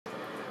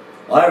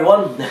Hi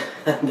everyone,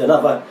 and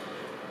another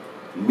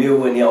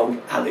meal in the old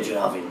halogen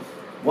oven.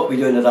 What we're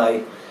doing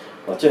today,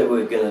 I'll tell you what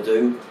we're going to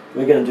do.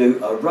 We're going to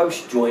do a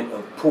roast joint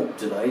of pork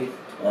today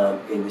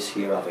in this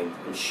here oven,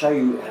 and show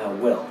you how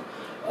well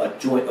a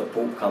joint of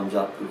pork comes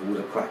up with all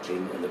the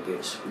crackling and the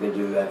bits. We're going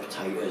to do our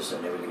potatoes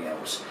and everything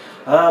else.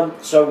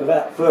 So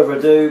without further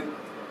ado,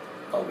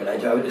 I'm going to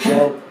hand you over to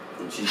Jan,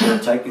 and she's going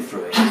to take you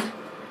through it.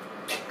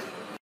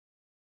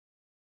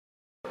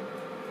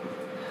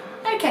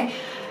 Okay.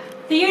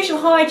 The usual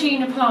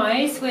hygiene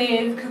applies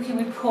with cooking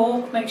with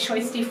pork. Make sure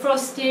it's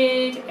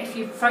defrosted. If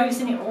you've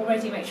frozen it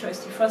already, make sure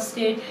it's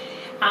defrosted.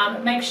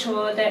 Make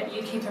sure that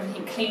you keep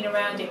everything clean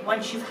around it.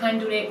 Once you've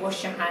handled it,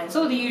 wash your hands.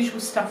 All the usual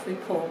stuff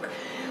with pork.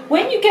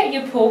 When you get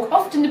your pork,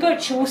 often the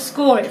butcher will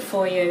score it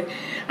for you.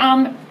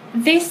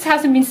 This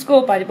hasn't been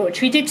scored by the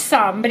butcher. He did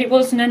some, but it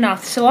wasn't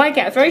enough. So I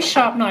get a very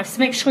sharp knife, so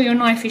make sure your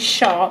knife is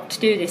sharp to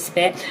do this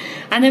bit.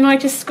 And then I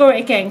just score it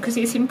again, because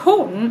it's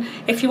important,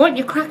 if you want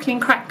your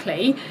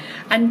crackly,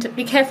 and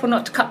be careful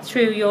not to cut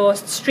through your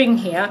string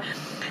here,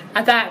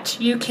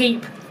 that you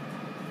keep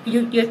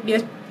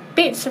your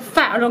bits of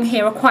fat along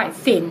here are quite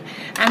thin,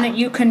 and that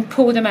you can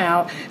pull them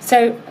out.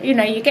 So, you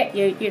know, you get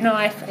your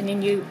knife and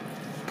then you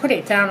put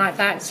it down like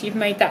that, so you've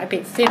made that a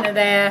bit thinner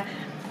there.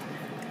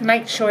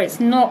 Make sure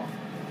it's not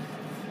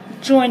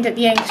joined at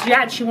the end, because you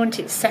actually want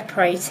it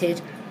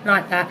separated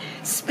like that.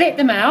 Split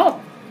them out,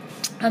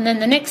 and then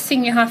the next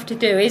thing you have to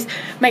do is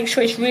make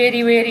sure it's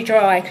really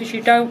dry, because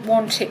you don't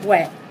want it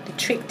wet. The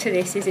trick to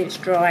this is it's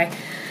dry.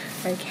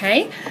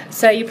 Okay,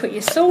 so you put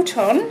your salt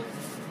on.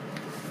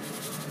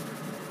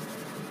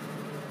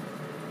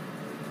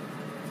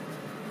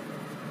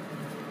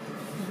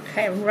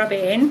 Okay, and rub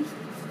it in.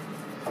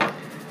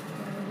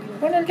 You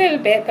want a little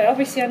bit, but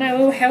obviously I know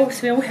we're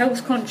all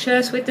health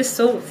conscious with the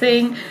salt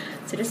thing.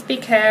 So just be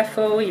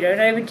careful, you don't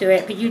overdo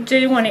it, but you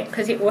do want it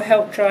because it will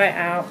help dry it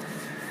out.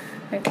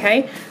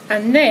 Okay,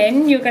 and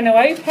then you're going to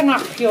open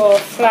up your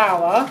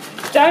flour.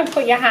 Don't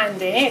put your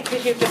hand in it,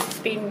 because you've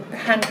just been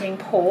handling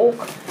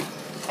pork,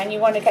 and you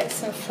want to get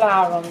some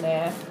flour on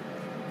there.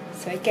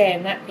 So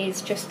again, that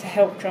is just to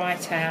help dry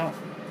it out.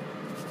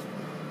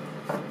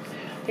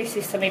 This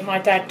is something my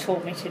dad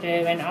taught me to do,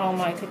 and oh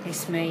my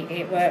goodness me,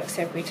 it works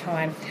every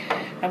time.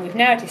 And we've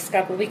now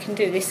discovered we can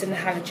do this in the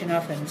halogen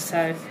oven,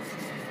 so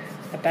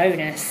a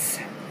bonus.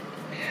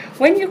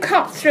 When you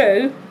cut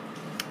through,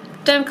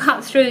 don't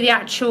cut through the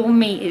actual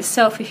meat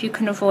itself if you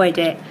can avoid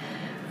it.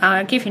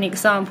 I'll give you an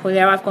example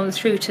there. I've gone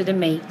through to the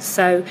meat,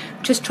 so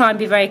just try and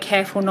be very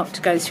careful not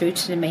to go through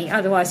to the meat,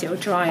 otherwise it will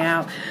dry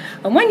out.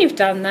 And when you've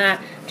done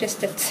that,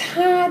 just a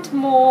tad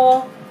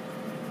more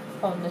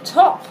on the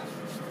top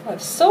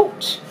of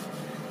salt,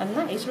 and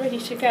that is ready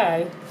to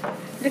go.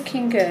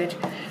 Looking good.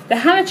 The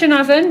halogen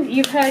oven,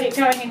 you've heard it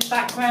going in the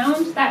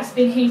background, that's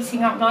been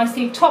heating up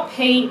nicely. Top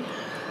heat.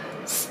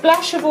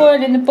 Splash of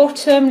oil in the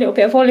bottom, a little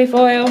bit of olive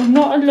oil,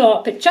 not a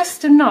lot, but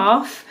just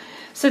enough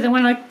so that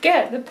when I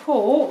get the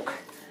pork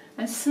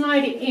and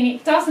slide it in,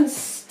 it doesn't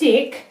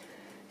stick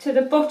to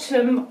the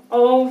bottom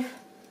of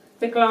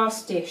the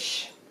glass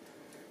dish.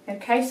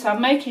 Okay, so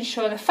I'm making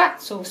sure the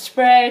fat's all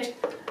spread.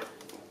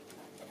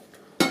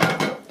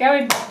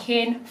 Going back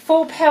in,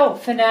 full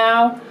pelt for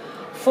now,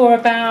 for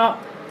about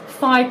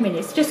 5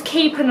 minutes. Just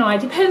keep an eye,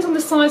 depends on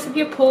the size of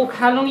your pork,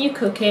 how long you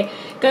cook it.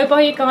 Go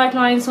by your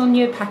guidelines on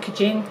your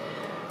packaging.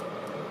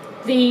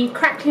 The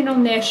crackling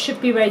on there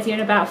should be ready in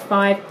about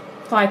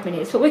five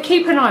minutes, but we'll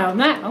keep an eye on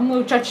that and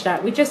we'll judge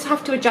that. We just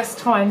have to adjust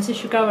times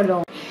as you go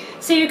along.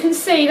 So you can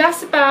see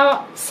that's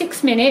about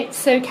 6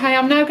 minutes. Okay,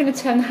 I'm now going to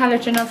turn the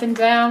halogen oven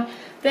down.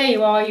 There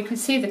you are, you can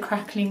see the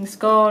crackling's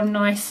gone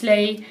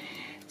nicely,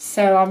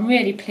 so I'm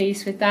really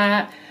pleased with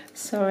that.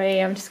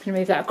 Sorry, I'm just going to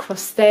move that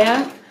across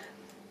there.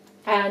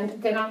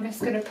 And then I'm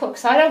just going to put,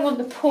 because I don't want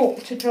the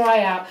pork to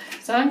dry out,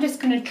 so I'm just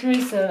going to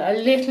drizzle a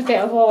little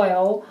bit of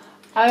oil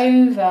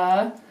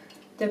over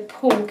the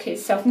pork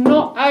itself,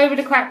 not over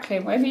the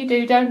crackling. Whatever you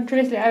do, don't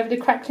drizzle it over the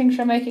crackling,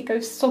 she'll make it go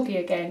soggy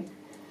again.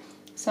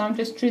 So I'm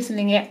just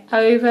drizzling it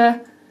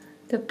over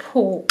the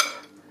pork,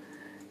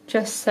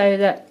 just so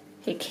that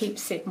it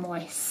keeps it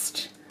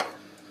moist.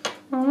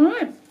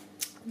 Alright,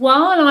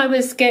 while that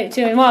was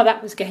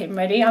getting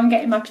ready, I'm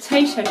getting my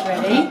potatoes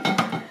ready,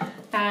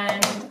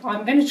 and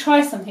I'm going to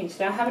try something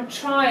today. I haven't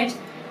tried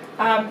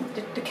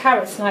the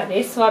carrots like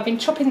this, so I've been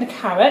chopping the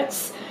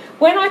carrots.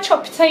 When I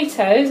chop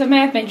potatoes, I may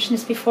have mentioned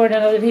this before in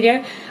another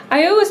video,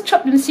 I always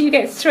chop them so you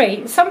get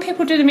 3. Some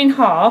people do them in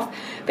half,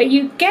 but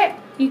you get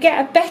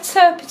a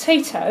better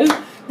potato,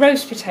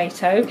 roast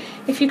potato,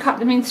 if you cut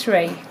them in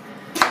 3.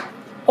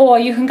 Or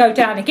you can go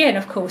down again,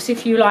 of course,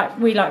 if you like.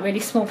 We like really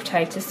small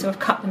potatoes, so I've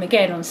cut them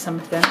again on some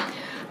of them.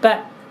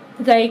 But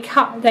they're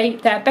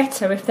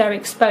better if they're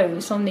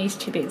exposed on these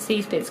 2 bits.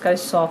 These bits go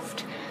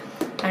soft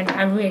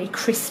and really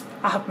crisp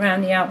up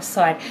around the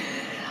outside.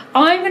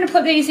 I'm going to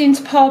put these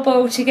into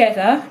parboil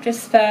together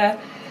just for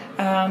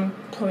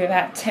probably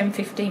about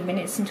 10-15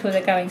 minutes until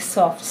they're going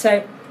soft.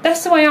 So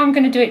that's the way I'm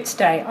going to do it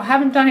today. I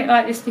haven't done it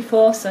like this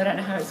before, so I don't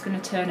know how it's going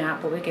to turn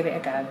out, but we'll give it a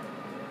go.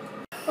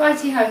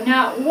 Righty-ho,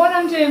 now what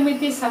I'm doing with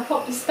this, I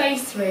popped the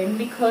spacer in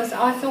because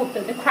I thought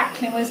that the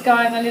crackling was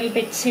going a little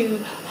bit too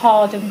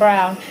hard and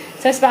brown.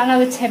 So it's about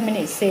another 10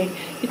 minutes in.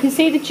 You can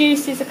see the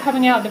juices are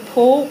coming out of the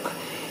pork.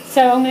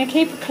 So I'm going to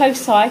keep a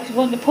close eye because we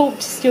want the pork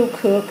to still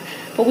cook,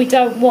 but we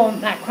don't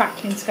want that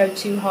crackling to go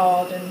too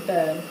hard and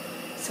burn.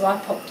 So I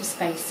popped the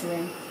spacer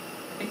in.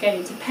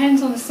 Again, it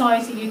depends on the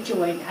size of your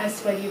joint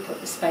as to whether you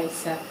put the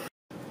spacer.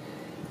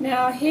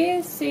 Now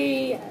here's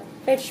the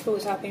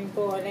vegetables I've been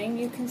boiling.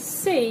 You can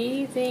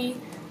see the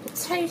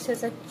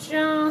potatoes are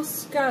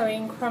just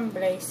going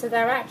crumbly, so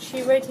they're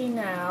actually ready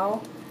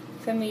now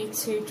for me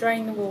to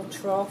drain the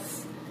water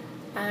off,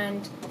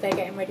 and they're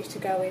getting ready to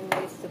go in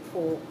with the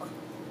pork.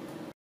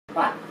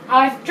 Right,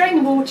 I've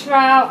drained the water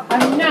out.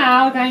 I'm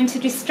now going to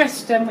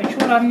distress them, which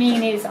what I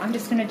mean is I'm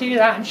just going to do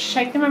that and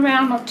shake them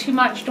around, not too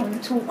much, don't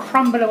want them to all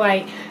crumble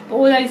away, but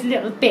all those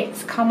little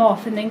bits come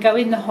off and then go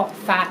in the hot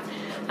fat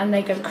and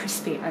they go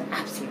crispy and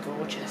absolutely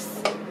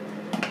gorgeous.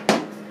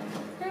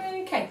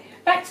 Okay,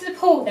 back to the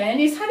pork then.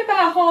 It's had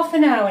about half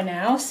an hour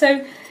now,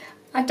 so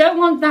I don't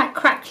want that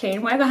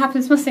crackling. Whatever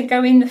happens mustn't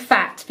go in the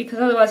fat because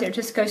otherwise it'll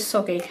just go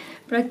soggy.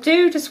 But I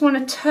do just want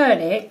to turn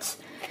it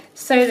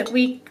so that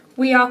we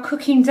are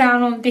cooking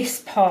down on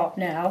this part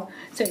now,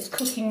 so it's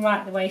cooking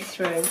right the way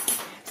through.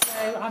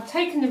 So I've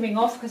taken the ring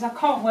off because I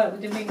can't work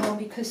with the ring on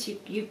because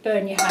you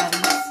burn your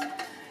hands.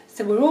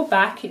 So we're all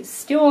back, it's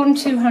still on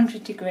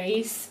 200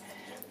 degrees.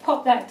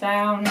 Pop that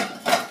down.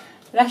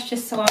 That's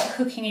just so I'm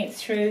cooking it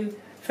through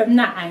from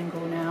that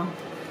angle now.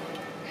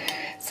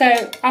 So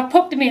I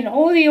popped them in,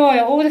 all the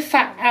oil, all the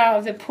fat out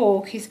of the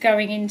pork is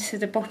going into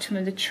the bottom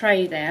of the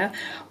tray there.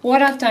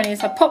 What I've done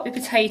is I popped the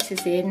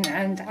potatoes in,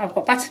 and I've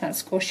got butternut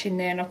squash in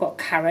there, and I've got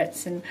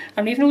carrots, and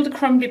I'm leaving all the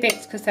crumbly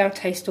bits because they'll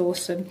taste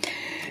awesome.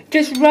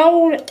 Just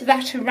roll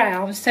that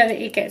around so that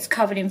it gets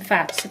covered in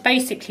fat. So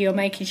basically you're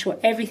making sure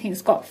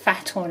everything's got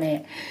fat on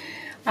it.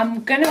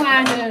 I'm going to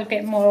add a little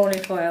bit more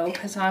olive oil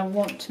because I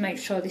want to make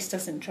sure this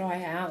doesn't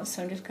dry out.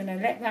 So I'm just going to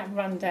let that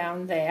run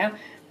down there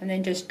and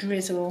then just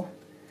drizzle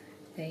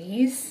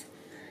these,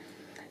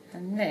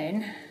 and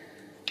then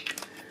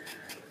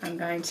I'm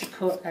going to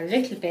put a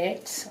little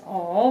bit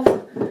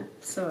of,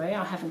 sorry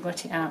I haven't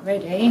got it out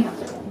ready,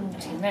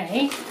 naughty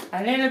me,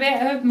 a little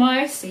bit of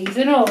my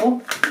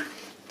seasonal.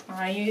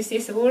 I use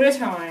this all the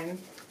time.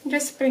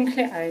 Just sprinkle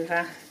it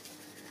over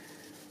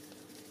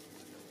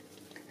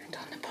and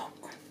on the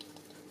pork.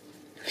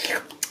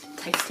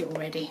 Taste it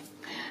already.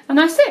 And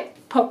that's it.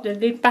 Pop the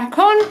lid back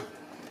on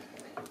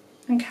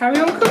and carry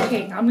on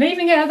cooking. I'm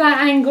leaving it at that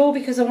angle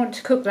because I want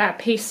to cook that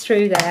piece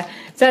through there.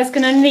 So it's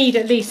going to need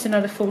at least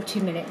another 40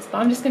 minutes, but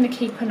I'm just going to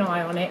keep an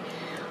eye on it.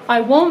 I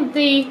want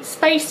the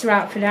spacer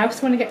out for now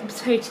because I want to get the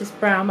potatoes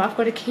brown, but I've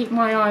got to keep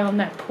my eye on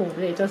that pork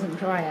that it doesn't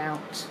dry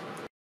out.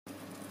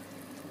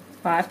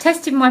 Right, I've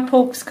tested my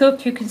pork's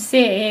cooked. You can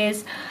see it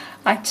is.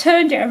 I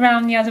turned it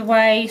around the other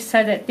way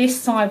so that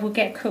this side will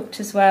get cooked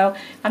as well.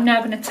 I'm now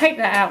going to take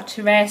that out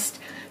to rest,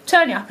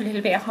 turn it up a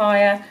little bit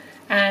higher,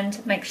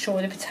 and make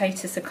sure the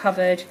potatoes are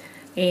covered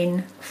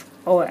in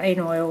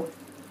oil.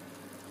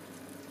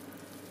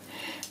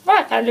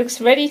 Right, that looks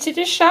ready to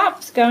dish up.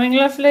 It's going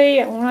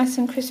lovely, all nice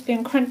and crispy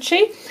and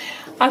crunchy.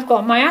 I've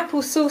got my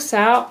apple sauce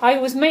out. I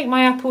always make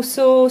my apple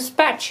sauce,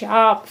 batch it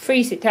up,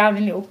 freeze it down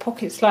in little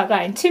pockets like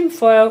that in tin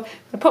foil.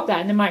 I pop that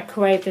in the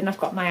microwave, then I've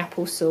got my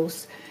apple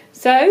sauce.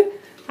 So,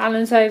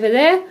 Alan's over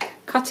there,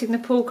 cutting the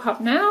pork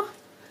up now.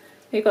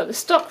 We've got the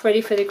stock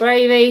ready for the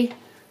gravy.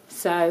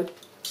 So,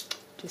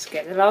 just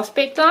get the last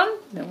bit done,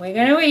 then we're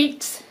going to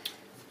eat.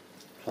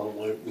 Can't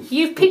wait.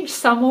 You've pinched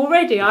some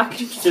already, I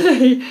can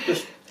see.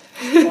 Just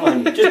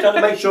got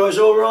to make sure it's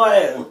all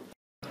right.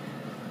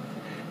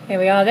 Here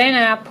we are then,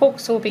 our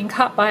pork's all been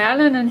cut by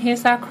Alan, and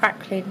here's our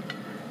crackling.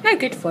 No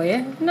good for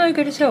you, no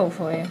good at all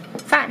for you.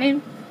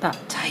 Fattening, but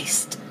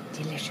taste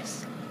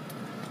delicious.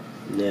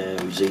 Now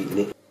he's eating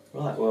it.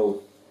 Right,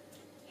 well,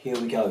 here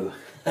we go.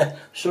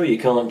 Sorry you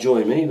can't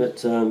join me,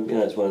 but you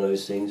know, it's one of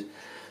those things.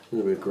 A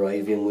little bit of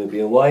gravy and we'll be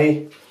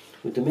away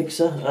with the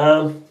mixer.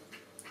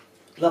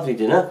 Lovely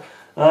dinner.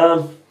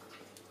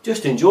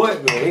 Just enjoy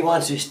it really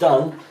once it's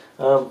done.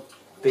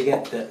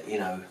 Forget that, you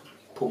know,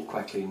 pork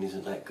crackling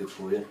isn't that good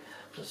for you.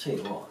 But I'll tell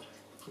you what,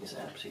 it's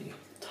absolutely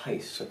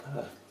tastes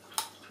superb.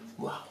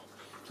 Wow.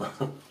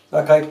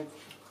 Okay,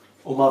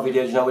 all my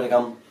videos you know where they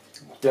come.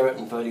 Derek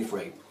and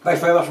 33.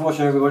 Thanks very much for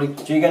watching everybody.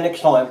 See you again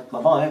next time.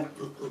 Bye bye.